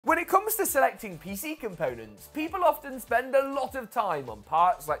it comes to selecting PC components, people often spend a lot of time on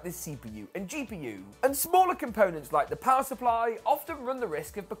parts like the CPU and GPU, and smaller components like the power supply often run the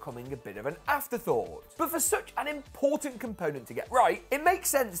risk of becoming a bit of an afterthought. But for such an important component to get right, it makes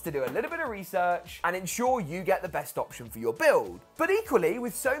sense to do a little bit of research and ensure you get the best option for your build. But equally,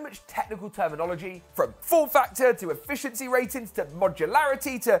 with so much technical terminology, from form factor to efficiency ratings to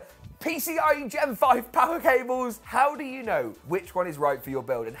modularity to PCIe Gen 5 power cables, how do you know which one is right for your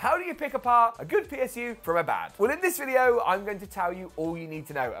build, and how do you pick apart a good PSU from a bad? Well, in this video, I'm going to tell you all you need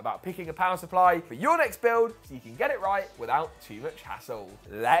to know about picking a power supply for your next build so you can get it right without too much hassle.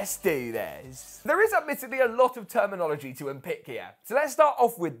 Let's do this. There is admittedly a lot of terminology to unpick here, so let's start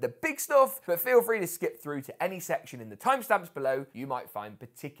off with the big stuff, but feel free to skip through to any section in the timestamps below you might find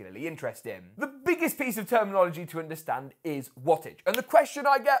particularly interesting. The biggest piece of terminology to understand is wattage, and the question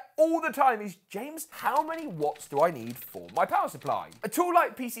I get all the time is, James, how many watts do I need for my power supply? A tool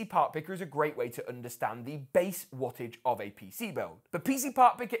like PC Part Picker is a great way to understand the base wattage of a PC build. But PC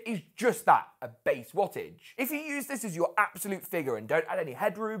Part Picker is just that, a base wattage. If you use this as your absolute figure and don't add any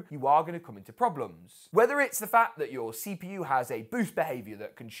headroom, you are going to come into problems. Whether it's the fact that your CPU has a boost behavior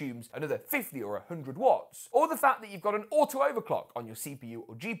that consumes another 50 or 100 watts, or the fact that you've got an auto overclock on your CPU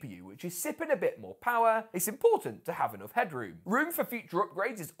or GPU, which is sipping a bit more power, it's important to have enough headroom. Room for future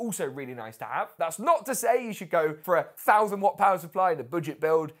upgrades is also really nice to have. That's not to say you should go for a 1000-watt power supply in a budget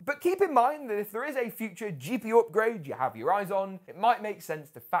build, but keep in mind that if there is a future GPU upgrade you have your eyes on, it might make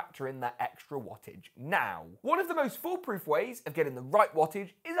sense to factor in that extra wattage now. One of the most foolproof ways of getting the right wattage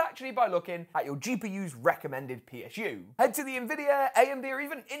is actually by looking at your GPU's recommended PSU. Head to the Nvidia, AMD, or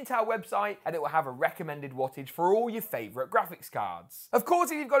even Intel website and it will have a recommended wattage for all your favorite graphics cards. Of course,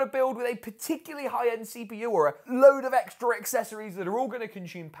 if you've got a build with a particularly high-end CPU or a load of extra accessories that are all going to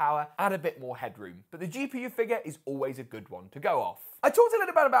consume power, add a bit more headroom, but the GPU figure is always a good one to go off. I talked a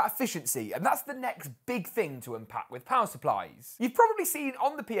little bit about efficiency, and that's the next big thing to unpack with power supplies. You've probably seen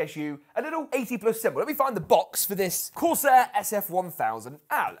on the PSU a little 80+ symbol. Let me find the box for this Corsair SF1000L,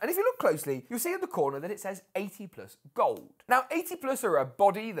 and if you look closely, you'll see in the corner that it says 80+ gold. Now, 80+ are a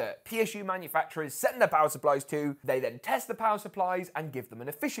body that PSU manufacturers send their power supplies to. They then test the power supplies and give them an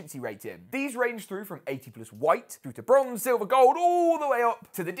efficiency rating. These range through from 80+ white through to bronze, silver, gold, all the way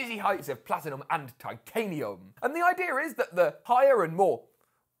up to the dizzy heights of platinum and titanium. And the idea is that the higher and more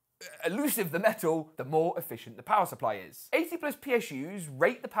elusive the metal, the more efficient the power supply is. 80+ PSUs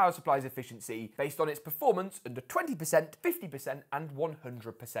rate the power supply's efficiency based on its performance under 20%, 50%, and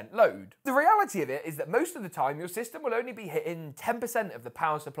 100% load. The reality of it is that most of the time your system will only be hitting 10% of the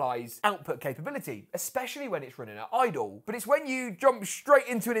power supply's output capability, especially when it's running at idle. But it's when you jump straight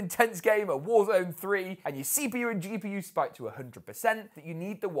into an intense game of Warzone 3 and your CPU and GPU spike to 100% that you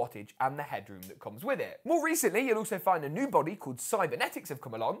need the wattage and the headroom that comes with it. More recently, you'll also find a new body called Cybernetics have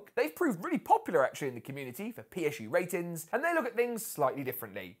come along. They've proved really popular actually in the community for PSU ratings, and they look at things slightly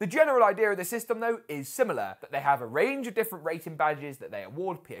differently. The general idea of the system though is similar, that they have a range of different rating badges that they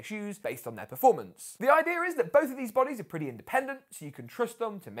award PSUs based on their performance. The idea is that both of these bodies are pretty independent, so you can trust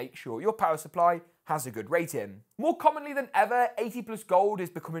them to make sure your power supply has a good rating. More commonly than ever, 80+ gold is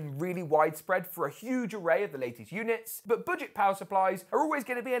becoming really widespread for a huge array of the latest units, but budget power supplies are always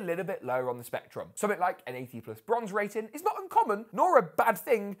going to be a little bit lower on the spectrum. Something like an 80+ bronze rating is not uncommon, nor a bad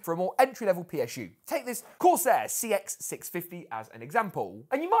thing for a more entry-level PSU. Take this Corsair CX650 as an example.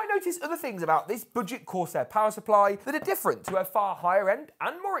 And you might notice other things about this budget Corsair power supply that are different to a far higher end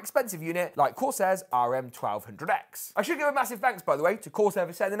and more expensive unit like Corsair's RM850X. I should give a massive thanks, by the way, to Corsair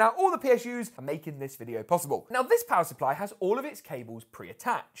for sending out all the PSUs and making this video possible. Now, this power supply has all of its cables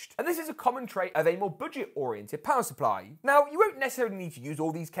pre-attached, and this is a common trait of a more budget-oriented power supply. Now, you won't necessarily need to use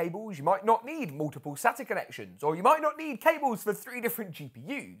all these cables. You might not need multiple SATA connections, or you might not need cables for 3 different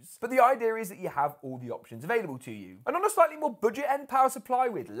GPUs, but the idea is that you have all the options available to you. And on a slightly more budget-end power supply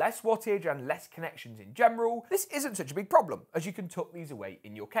with less wattage and less connections in general, this isn't such a big problem, as you can tuck these away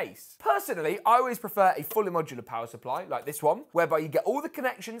in your case. Personally, I always prefer a fully modular power supply like this one, whereby you get all the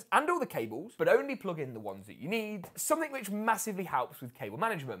connections and all the cables, but only plug in the ones that you need, something which massively helps with cable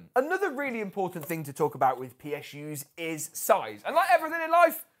management. Another really important thing to talk about with PSUs is size, and like everything in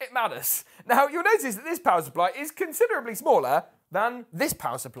life, it matters. Now, you'll notice that this power supply is considerably smaller than this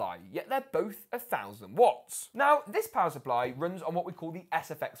power supply, yet they're both 1000 watts. Now, this power supply runs on what we call the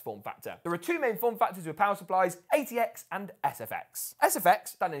SFX form factor. There are 2 main form factors with power supplies, ATX and SFX. SFX,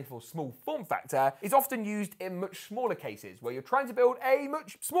 standing for small form factor, is often used in much smaller cases where you're trying to build a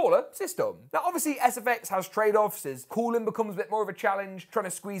much smaller system. Now, obviously, SFX has trade-offs as cooling becomes a bit more of a challenge, trying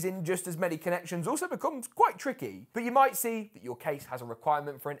to squeeze in just as many connections also becomes quite tricky, but you might see that your case has a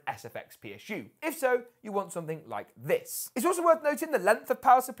requirement for an SFX PSU. If so, you want something like this. It's also worth worth noting the length of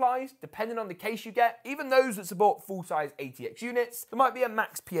power supplies, depending on the case you get, even those that support full-size ATX units, there might be a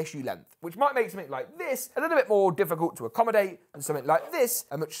max PSU length, which might make something like this a little bit more difficult to accommodate, and something like this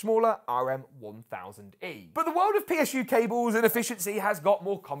a much smaller RM1000E. But the world of PSU cables and efficiency has got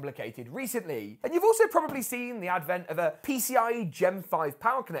more complicated recently, and you've also probably seen the advent of a PCIe Gen 5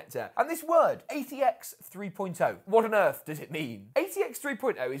 power connector, and this word, ATX 3.0. What on earth does it mean? ATX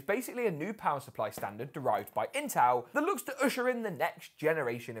 3.0 is basically a new power supply standard derived by Intel that looks to usher in the next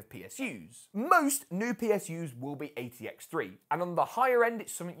generation of PSUs. Most new PSUs will be ATX 3, and on the higher end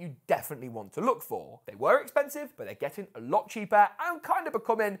it's something you definitely want to look for. They were expensive, but they're getting a lot cheaper and kind of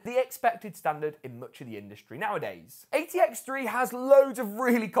becoming the expected standard in much of the industry nowadays. ATX 3 has loads of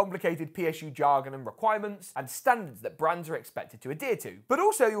really complicated PSU jargon and requirements and standards that brands are expected to adhere to. But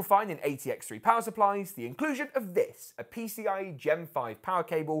also you'll find in ATX 3 power supplies the inclusion of this, a PCIe Gen 5 power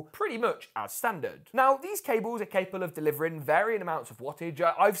cable, pretty much as standard. Now, these cables are capable of delivering varying amounts of wattage.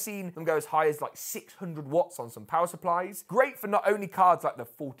 I've seen them go as high as like 600 watts on some power supplies. Great for not only cards like the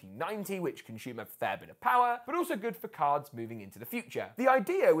 4090, which consume a fair bit of power, but also good for cards moving into the future. The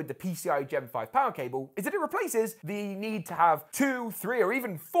idea with the PCIe Gen 5 power cable is that it replaces the need to have 2, 3, or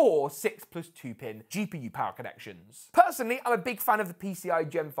even 4 6+2 pin GPU power connections. Personally, I'm a big fan of the PCIe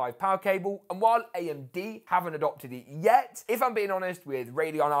Gen 5 power cable, and while AMD haven't adopted it yet, if I'm being honest, with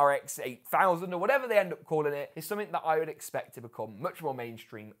Radeon RX 8000 or whatever they end up calling it, is something that I would expect to become much more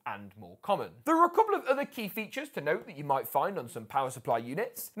mainstream and more common. There are a couple of other key features to note that you might find on some power supply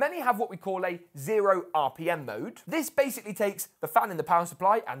units. Many have what we call a 0 RPM mode. This basically takes the fan in the power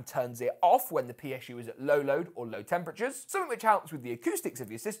supply and turns it off when the PSU is at low load or low temperatures, something which helps with the acoustics of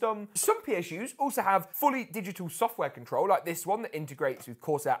your system. Some PSUs also have fully digital software control, like this one that integrates with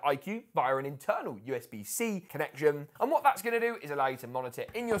Corsair iCUE via an internal USB-C connection, and what that's going to do is allow you to monitor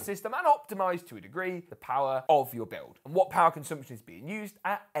in your system and optimize to a degree the power of your build and what power consumption is being used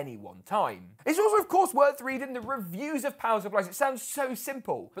at any one time. It's also of course worth reading the reviews of power supplies. It sounds so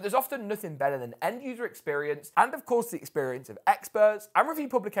simple, but there's often nothing better than end user experience and of course the experience of experts and review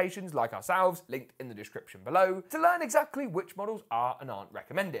publications like ourselves, linked in the description below, to learn exactly which models are and aren't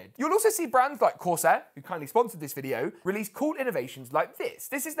recommended. You'll also see brands like Corsair, who kindly sponsored this video, release cool innovations like this.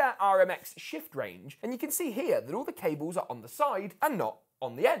 This is their RMX shift range, and you can see here that all the cables are on the side and not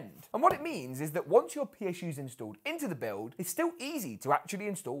on the end. And what it means is that once your PSU is installed into the build, it's still easy to actually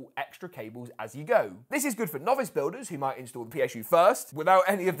install extra cables as you go. This is good for novice builders who might install the PSU first without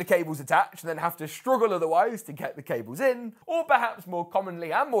any of the cables attached and then have to struggle otherwise to get the cables in, or perhaps more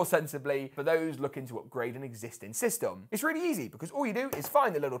commonly and more sensibly for those looking to upgrade an existing system. It's really easy because all you do is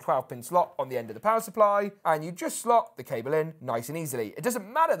find the little 12-pin slot on the end of the power supply and you just slot the cable in nice and easily. It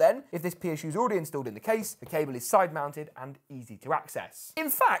doesn't matter then if this PSU is already installed in the case, the cable is side mounted and easy to access. In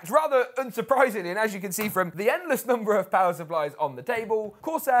fact, rather unsurprisingly, and as you can see from the endless number of power supplies on the table,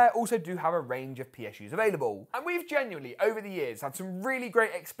 Corsair also do have a range of PSUs available. And we've genuinely, over the years, had some really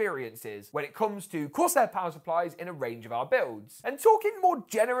great experiences when it comes to Corsair power supplies in a range of our builds. And talking more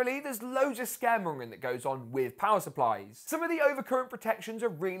generally, there's loads of scaremongering that goes on with power supplies. Some of the overcurrent protections are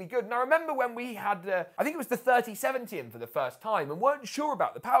really good. And I remember when we had, I think it was the 3070 in for the first time and weren't sure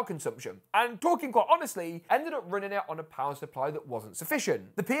about the power consumption. And talking quite honestly, ended up running it on a power supply that wasn't sufficient.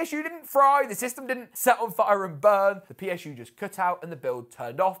 The PSU didn't fry, the system didn't set on fire and burn, the PSU just cut out and the build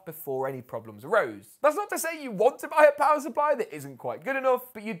turned off before any problems arose. That's not to say you want to buy a power supply that isn't quite good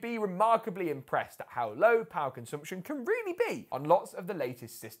enough, but you'd be remarkably impressed at how low power consumption can really be on lots of the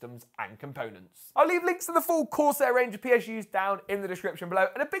latest systems and components. I'll leave links to the full Corsair range of PSUs down in the description below,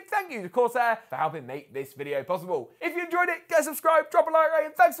 and a big thank you to Corsair for helping make this video possible. If you enjoyed it, get subscribed, drop a like,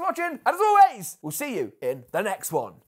 and thanks for watching, and as always, we'll see you in the next one.